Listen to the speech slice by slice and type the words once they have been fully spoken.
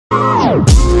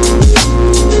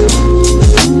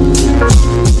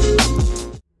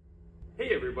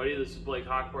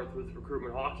Blakehackbarth with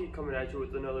Recruitment Hockey, coming at you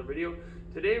with another video.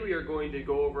 Today we are going to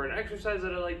go over an exercise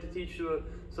that I like to teach to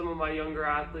some of my younger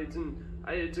athletes, and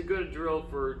it's a good drill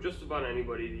for just about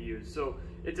anybody to use. So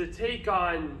it's a take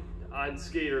on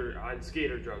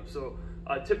skater jump. So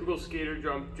a typical skater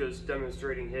jump, just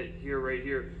demonstrating hit here, right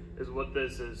here, is what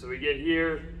this is. So we get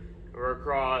here, or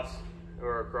across,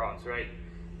 right?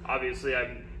 Obviously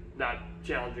I'm not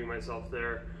challenging myself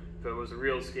there. If it was a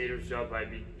real skater's jump,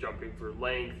 I'd be jumping for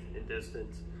length and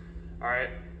distance. All right.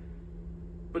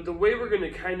 But the way we're going to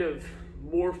kind of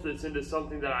morph this into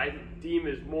something that I deem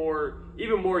is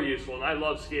even more useful, and I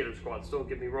love skater squats, don't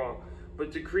get me wrong,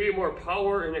 but to create more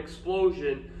power and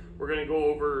explosion, we're going to go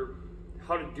over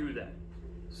how to do that.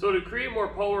 So to create more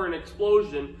power and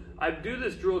explosion, I do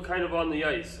this drill kind of on the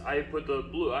ice. I have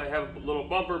a little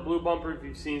bumper, blue bumper, if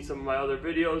you've seen some of my other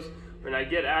videos, and I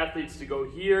get athletes to go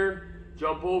here,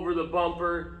 jump over the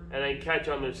bumper, and then catch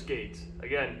on their skates.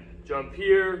 Again, jump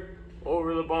here,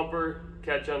 over the bumper,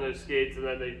 catch on their skates, and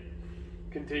then they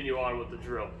continue on with the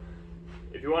drill.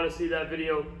 If you want to see that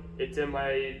video, it's in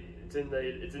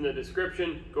the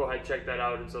description. Go ahead, check that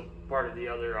out. It's a part of the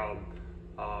other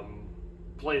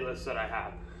playlist that I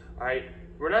have. All right,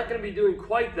 we're not going to be doing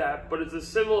quite that, but it's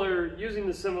using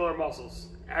the similar muscles,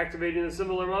 activating the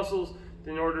similar muscles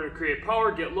in order to create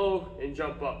power, get low, and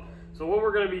jump up. So what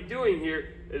we're going to be doing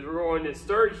here is we're going to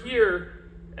start here,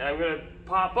 and I'm going to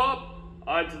pop up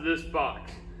onto this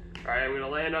box. All right, I'm going to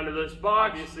land onto this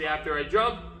box. Obviously, after I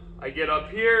jump, I get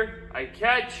up here, I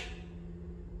catch,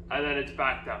 and then it's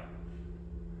back down.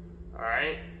 All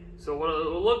right, so what it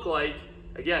will look like,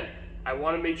 again, I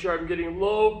want to make sure I'm getting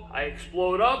low, I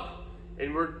explode up,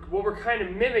 and what we're kind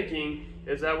of mimicking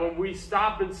is that when we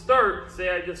stop and start, say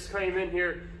I just came in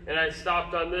here and I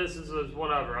stopped on this is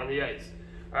whatever, on the ice.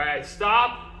 All right, I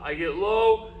stop, I get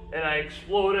low, and I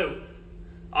explode out.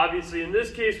 Obviously, in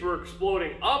this case, we're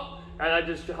exploding up, and that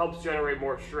just helps generate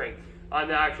more strength. On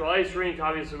the actual ice rink,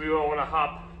 obviously, we don't want to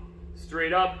hop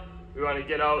straight up. We want to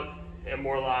get out and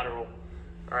more lateral.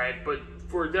 All right, but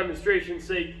for demonstration's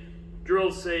sake,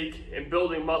 drill's sake, and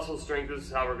building muscle strength, this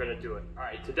is how we're going to do it. All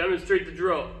right, to demonstrate the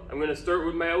drill, I'm going to start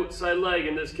with my outside leg.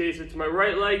 In this case, it's my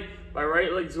right leg. My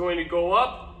right leg's going to go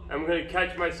up. I'm going to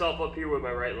catch myself up here with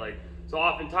my right leg. So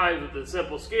oftentimes with the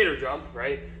simple skater jump,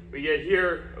 right, we get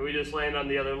here and we just land on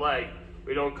the other leg.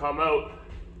 We don't come out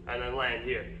and then land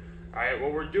here. All right,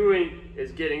 what we're doing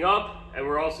is getting up, and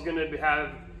we're also going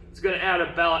to it's going to add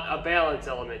a balance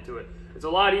element to it. It's a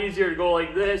lot easier to go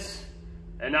like this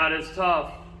and not as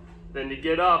tough than to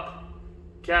get up,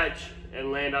 catch,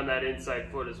 and land on that inside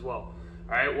foot as well.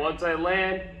 All right, once I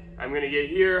land, I'm going to get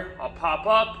here, I'll pop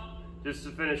up just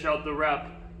to finish out the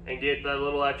rep and get that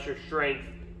little extra strength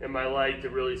in my leg to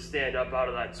really stand up out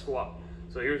of that squat.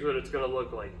 So here's what it's going to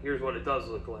look like. Here's what it does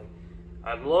look like.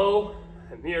 I'm low,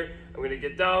 I'm here, I'm going to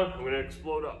get down, I'm going to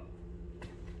explode up.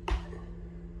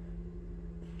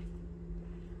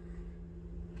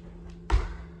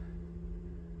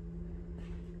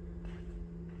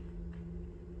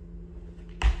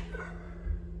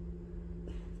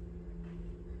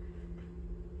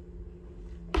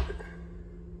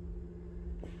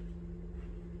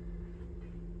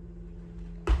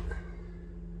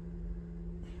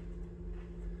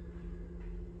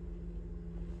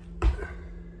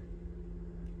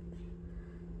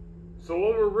 So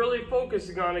what we're really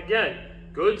focusing on, again,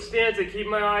 good stance, I keep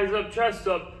my eyes up, chest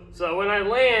up, so that when I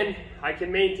land, I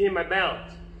can maintain my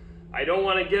balance. I don't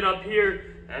want to get up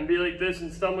here and be like this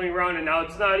and stumbling around, and now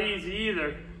it's not easy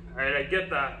either. All right, I get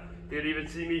that. You'd even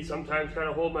see me sometimes kind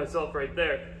of hold myself right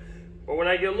there. But when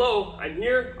I get low, I'm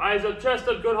here, eyes up, chest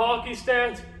up, good hockey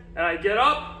stance, and I get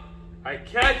up, I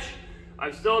catch,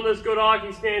 I'm still in this good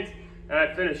hockey stance, and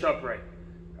I finish upright.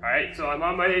 All right, so I'm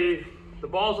on the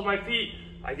balls of my feet,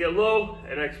 I get low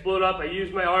and I explode up. I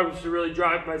use my arms to really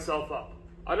drive myself up.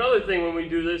 Another thing when we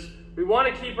do this, we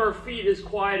want to keep our feet as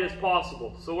quiet as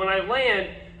possible. So when I land,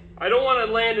 I don't want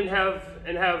to land and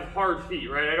have hard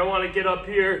feet, right? I don't want to get up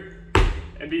here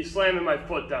and be slamming my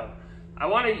foot down.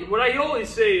 What I always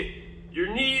say,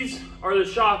 your knees are the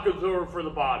shock absorber for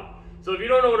the body. So if you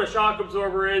don't know what a shock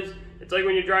absorber is, it's like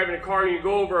when you're driving a car and you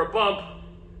go over a bump,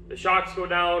 the shocks go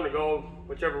down or go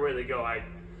whichever way they go.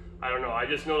 I don't know, I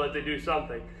just know that they do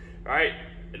something, right?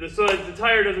 So that the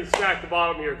tire doesn't smack the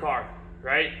bottom of your car,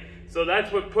 right? So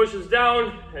that's what pushes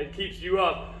down and keeps you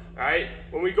up, all right?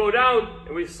 When we go down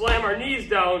and we slam our knees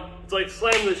down, it's like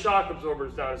slamming the shock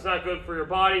absorbers down. It's not good for your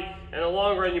body, and in the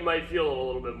long run, you might feel it a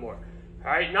little bit more,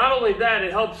 all right? Not only that,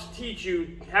 it helps teach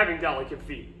you having delicate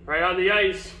feet, right? On the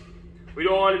ice, we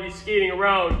don't want to be skating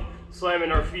around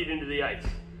slamming our feet into the ice.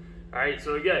 All right,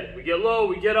 so again, we get low,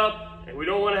 we get up, and we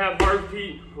don't want to have hard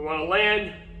feet. We want to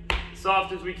land as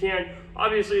soft as we can.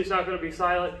 Obviously, it's not going to be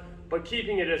silent, but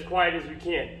keeping it as quiet as we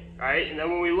can. All right, and then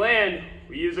when we land,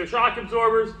 we use our shock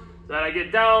absorbers so that I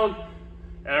get down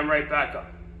and I'm right back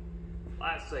up.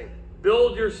 Last thing,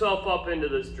 build yourself up into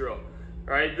this drill.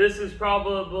 All right, this is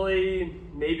probably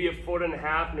maybe 1.5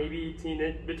 foot, maybe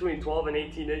 18 between 12 and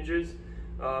 18 inches is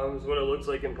what it looks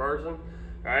like in person. All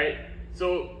right,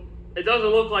 so it doesn't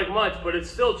look like much, but it's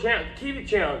still keep it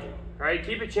challenging. All right,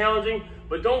 keep it challenging,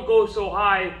 but don't go so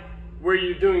high where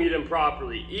you're doing it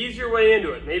improperly. Ease your way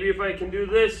into it. Maybe if I can do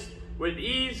this with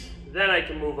ease, then I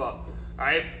can move up. All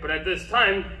right, but at this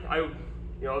time, if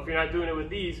you're not doing it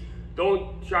with ease,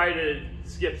 don't try to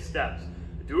skip steps.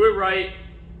 Do it right,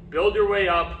 build your way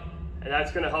up, and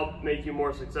that's going to help make you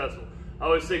more successful. I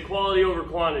always say quality over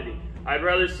quantity. I'd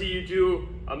rather see you do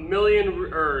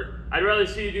I'd rather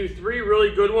see you do 3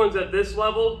 really good ones at this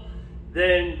level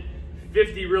than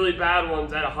 50 really bad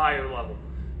ones at a higher level.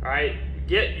 All right,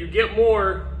 you get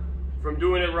more from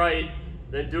doing it right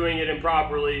than doing it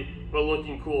improperly but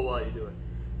looking cool while you do it.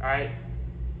 All right.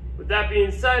 With that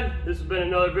being said, this has been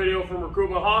another video from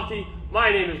Recruitment Hockey.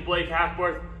 My name is Blake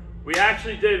Hackbarth. We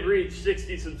actually did reach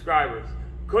 60 subscribers.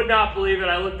 Could not believe it.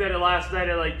 I looked at it last night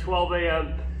at like 12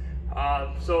 a.m.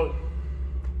 So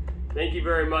thank you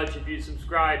very much if you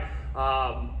subscribe.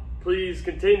 Please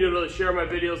continue to share my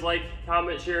videos, like,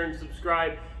 comment, share, and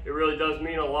subscribe. It really does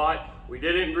mean a lot. We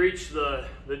didn't reach the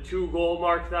 2 goal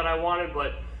mark that I wanted,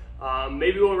 but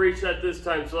maybe we'll reach that this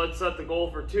time. So let's set the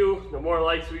goal for 2. The more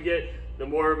likes we get, the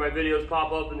more my videos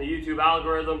pop up in the YouTube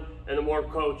algorithm, and the more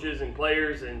coaches and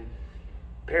players and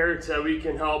parents that we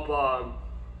can help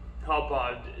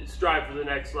strive for the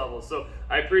next level. So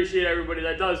I appreciate everybody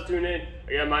that does tune in.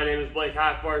 Again, my name is Blake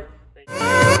Hackbarth. Thank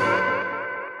you.